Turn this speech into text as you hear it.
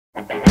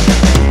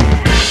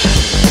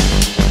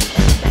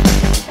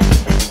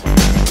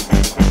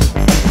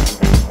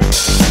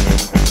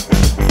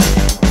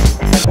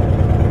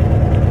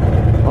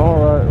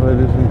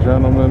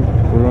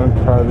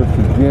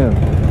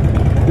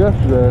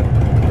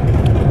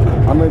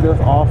I made this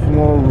awesome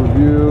little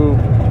review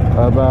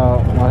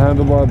about my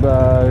handlebar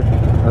bag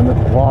and the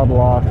quad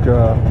lock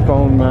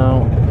phone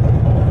mount,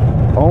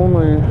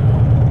 only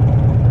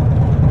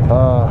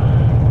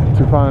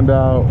to find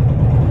out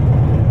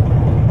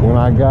when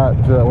I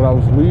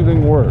was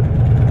leaving work,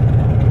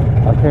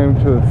 I came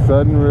to a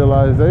sudden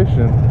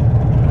realization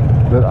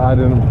that I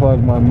didn't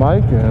plug my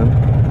mic in.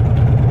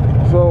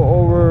 So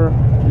over,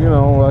 you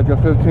know, like a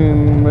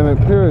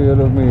 15-minute period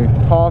of me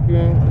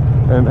talking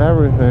and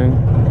everything,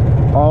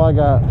 all I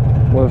got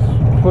was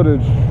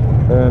footage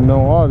and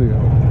no audio.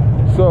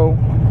 So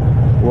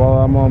while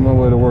I'm on my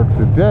way to work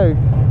today,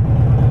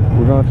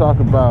 we're going to talk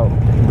about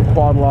the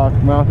quad lock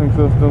mounting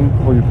system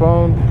for your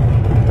phone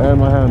and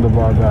my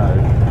handlebar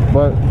bag.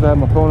 But since I have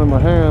my phone in my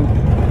hand,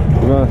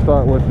 we're going to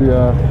start with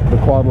the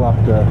quad lock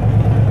test.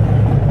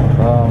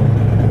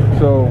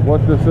 So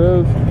what this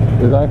is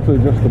actually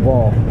just the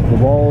ball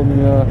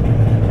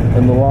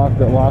in the lock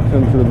that locks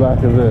into the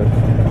back of this.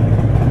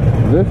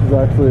 This is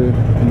actually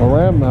my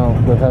RAM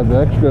mount that had the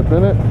X grip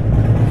in it.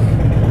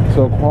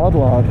 So quad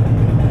lock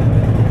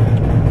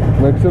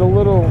makes it a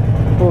little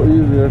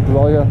easier, because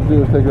all you have to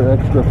do is take your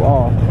X grip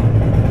off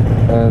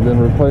and then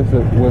replace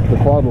it with the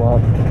quad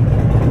lock.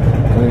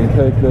 And you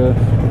take this,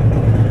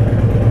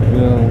 you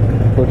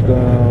know, push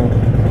down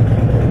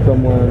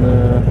somewhere in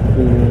there,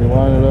 see, you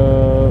line it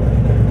up,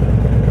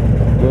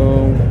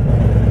 boom.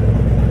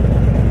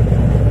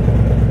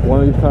 One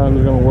of these times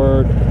is gonna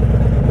work.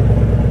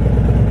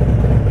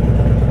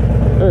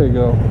 There you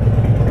go.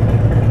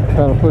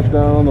 Kind of push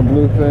down on the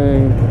blue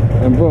thing,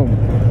 and boom,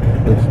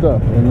 it's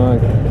stuck. And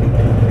like,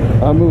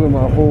 I'm moving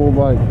my whole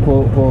bike,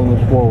 pulling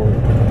this forward.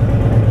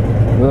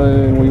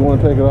 Then when you want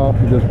to take it off,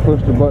 you just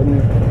push the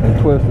button and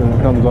twist, and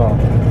it comes off.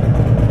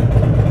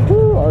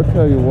 Whew, I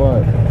tell you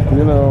what,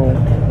 you know,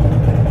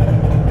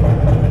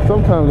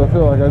 sometimes I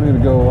feel like I need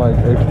to go like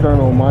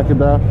external mic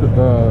adapter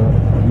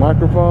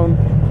microphone,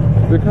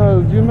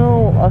 because, you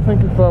know, I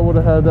think if I would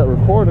have had that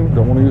recording,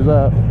 don't want to use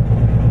that,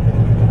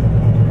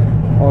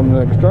 on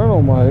the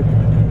external mic,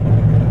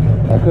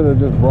 I could have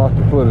just brought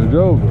the footage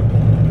over.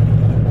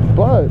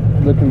 But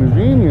the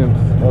convenience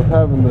of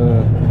having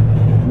the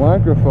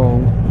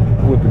microphone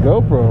with the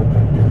GoPro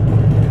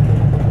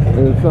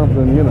is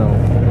something, you know,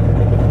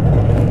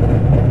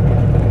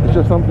 it's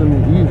just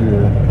something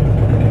easier.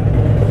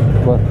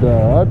 But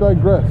I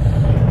digress.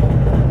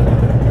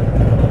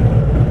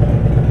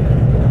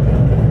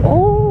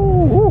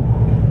 Oh,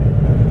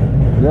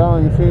 y'all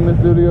ain't seen this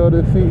video of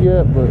this seat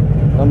yet, but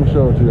I'm gonna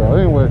show it to y'all.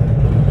 Anyway,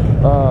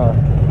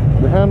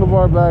 the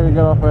handlebar bag I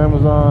got off of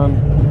Amazon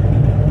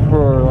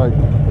for like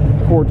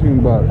 14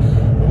 bucks.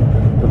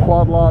 The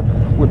quad lock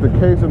with the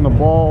case and the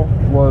ball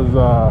was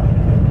I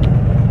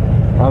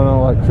don't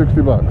know, like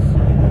 60 bucks.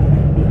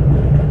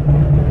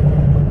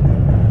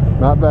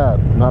 Not bad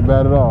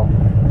at all.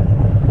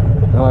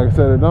 And like I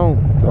said, it don't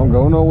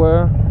go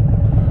nowhere.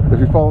 If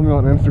you follow me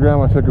on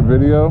Instagram, I took a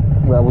video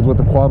that was with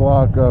the quad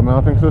lock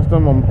mounting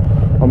system on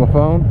my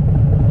phone.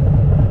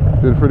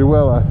 Did pretty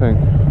well, I think.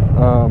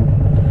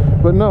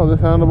 But no, this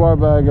handlebar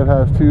bag, it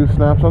has two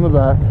snaps on the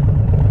back,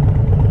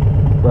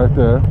 right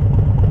there,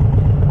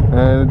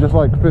 and it just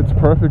like fits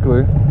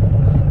perfectly,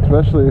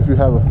 especially if you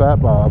have a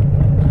fat bob.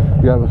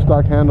 You have the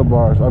stock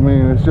handlebars. I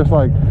mean, it's just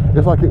like,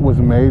 it's like it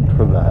was made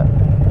for that.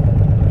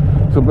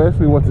 So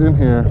basically what's in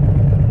here,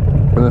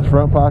 in this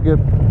front pocket,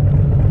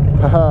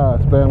 haha,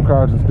 spam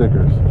cards and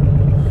stickers.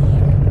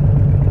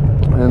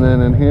 And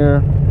then in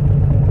here,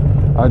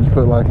 I just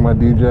put like my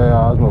DJ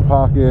Osmo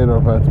pocket, or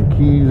if I had some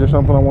keys or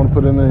something I want to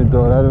put in there, you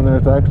throw that in there.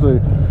 It's actually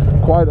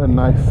quite a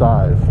nice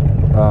size,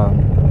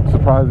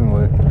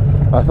 surprisingly.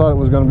 I thought it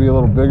was going to be a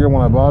little bigger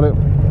when I bought it,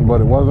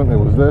 but it wasn't. It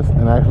was this,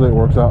 and actually it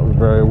works out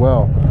very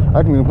well.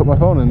 I can even put my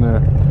phone in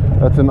there.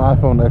 That's an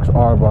iPhone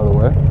XR, by the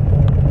way.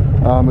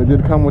 It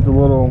did come with a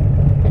little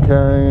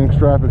carrying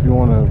strap if you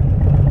want to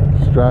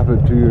strap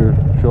it to your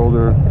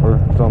shoulder or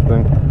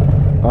something.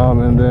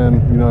 And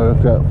then, you know,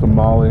 it's got some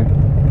Molly,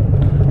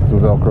 some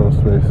Velcro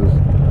spaces.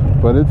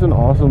 But it's an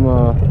awesome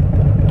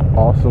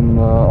awesome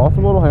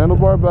little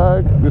handlebar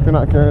bag if you're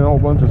not carrying a whole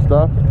bunch of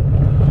stuff.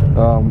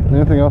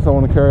 Anything else I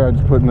want to carry, I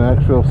just put an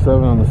actual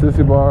 7 on the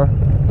sissy bar.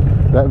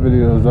 That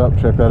video is up,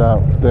 check that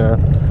out there.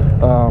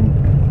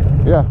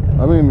 Yeah,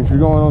 I mean, if you're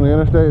going on the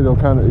interstate, it'll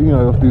kind of, you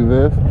know, it'll do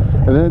this,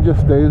 and then it just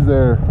stays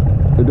there.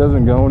 It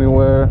doesn't go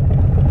anywhere.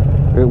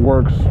 It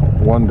works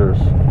wonders.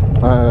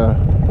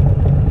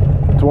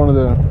 It's one of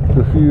the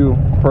few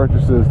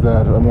purchases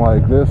that I'm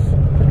like, this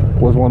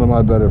was one of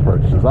my better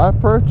purchases. I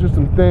purchased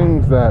some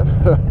things that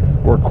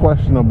were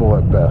questionable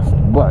at best,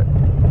 but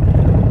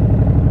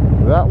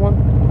that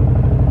one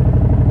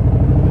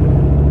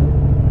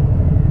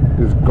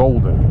is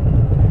golden.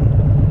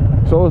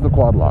 So is the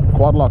quad lock.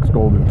 Quad lock's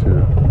golden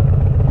too.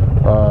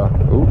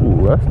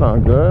 Ooh, that's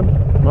not good.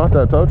 Not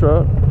that tow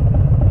truck.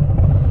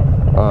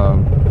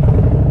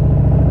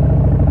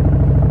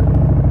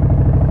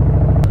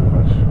 Too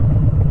much.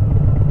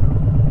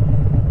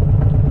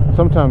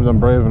 Sometimes I'm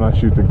brave and I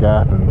shoot the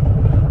gap, and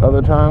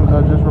other times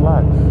I just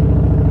relax.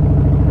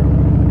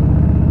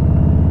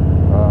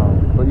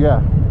 But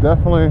yeah,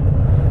 definitely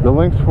The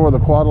links for the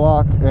quad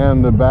lock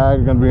and the bag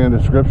are going to be in the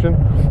description.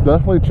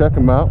 Definitely check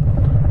them out.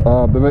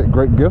 They make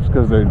great gifts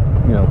because they're,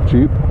 you know,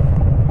 cheap.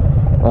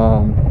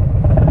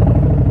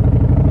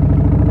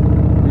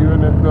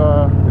 Even if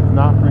it's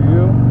not for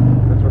you,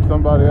 it's for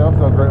somebody else,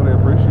 I'll greatly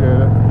appreciate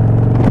it.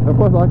 And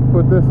plus, I can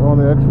put this on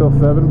the X-Fill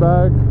 7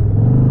 bag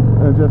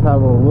and just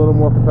have a little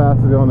more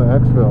capacity on the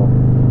X-Fill.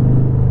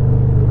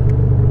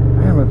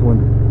 Damn, it's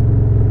windy.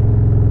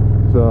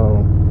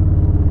 So,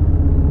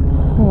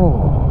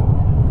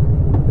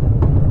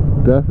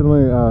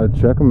 definitely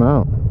check them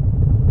out.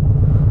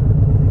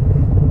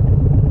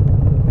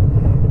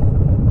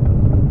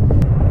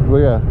 But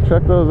yeah,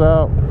 check those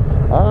out.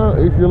 I don't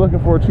know if you're looking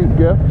for a cheap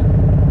gift.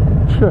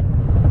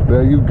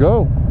 There you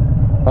go.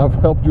 I've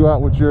helped you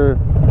out with your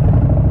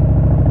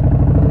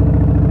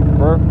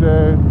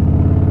birthday,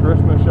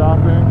 Christmas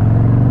shopping.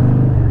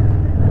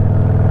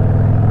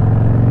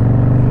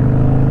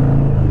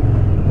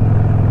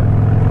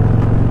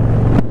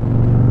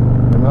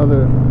 And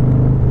other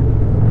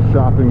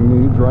shopping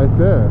needs right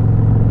there.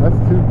 That's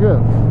 2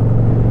 gifts.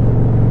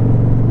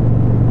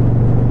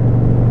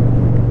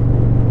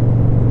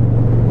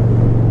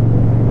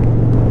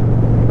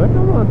 I think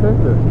I'm gonna take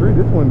the street.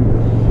 This windy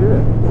as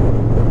shit.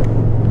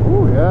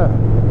 Oh yeah.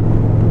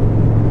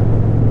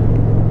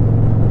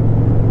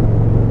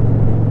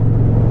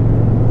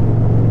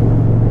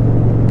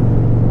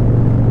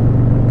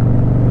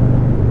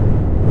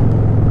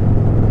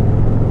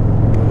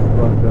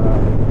 But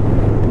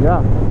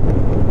yeah,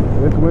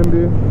 it's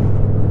windy.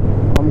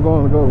 I'm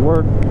going to go to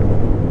work,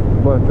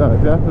 but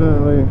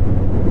definitely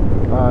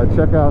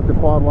check out the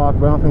quad lock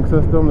bouncing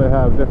system. They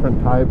have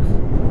different types.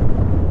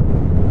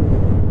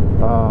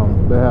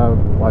 They have,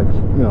 like,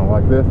 you know,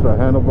 like this, a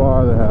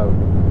handlebar. They have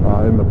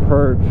in the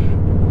perch.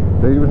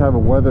 They even have a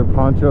weather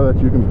poncho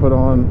that you can put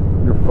on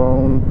your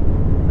phone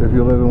if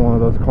you live in one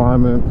of those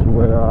climates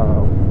where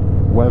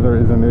weather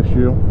is an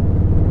issue.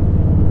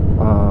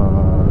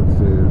 Let's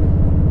see.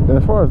 And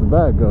as far as the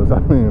bag goes, I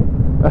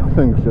mean, that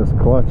thing's just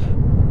clutch.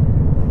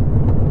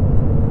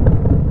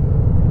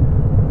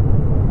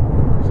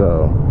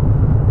 So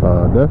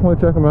definitely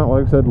check them out.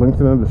 Like I said, links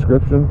in the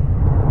description.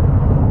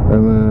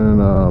 And then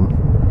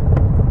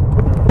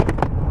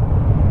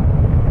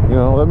you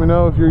know, let me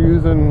know if you're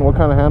using, what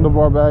kind of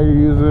handlebar bag you're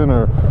using,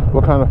 or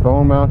what kind of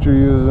phone mount you're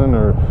using,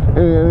 or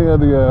any of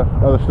the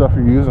other stuff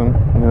you're using,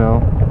 you know.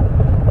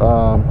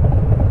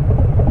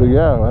 But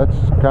yeah, that's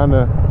kind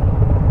of,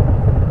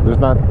 there's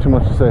not too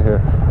much to say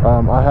here.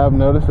 I have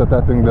noticed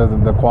that thing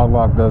doesn't, the quad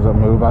lock doesn't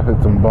move. I've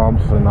hit some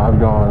bumps and I've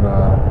gone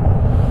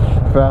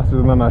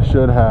faster than I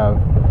should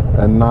have,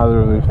 and neither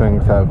of these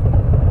things have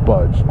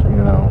budged,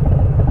 you know.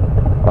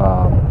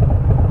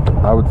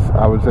 I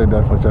would say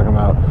definitely check them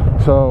out.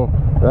 So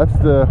that's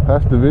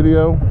the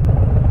video.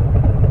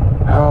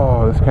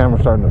 Oh, this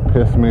camera's starting to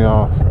piss me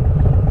off.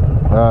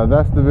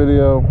 That's the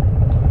video.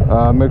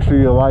 Make sure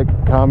you like,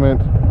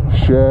 comment,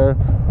 share,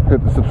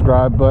 hit the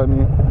subscribe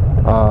button.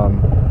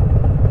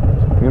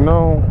 You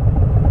know,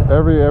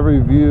 every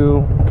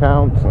view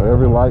counts,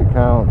 every like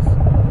counts,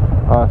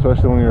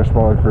 especially when you're a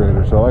smaller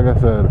creator. So like I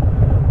said,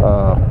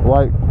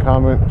 like,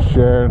 comment,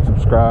 share, and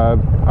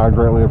subscribe. I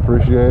greatly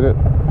appreciate it.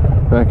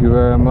 Thank you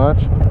very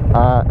much.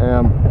 I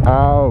am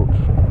out.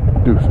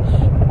 Deuces.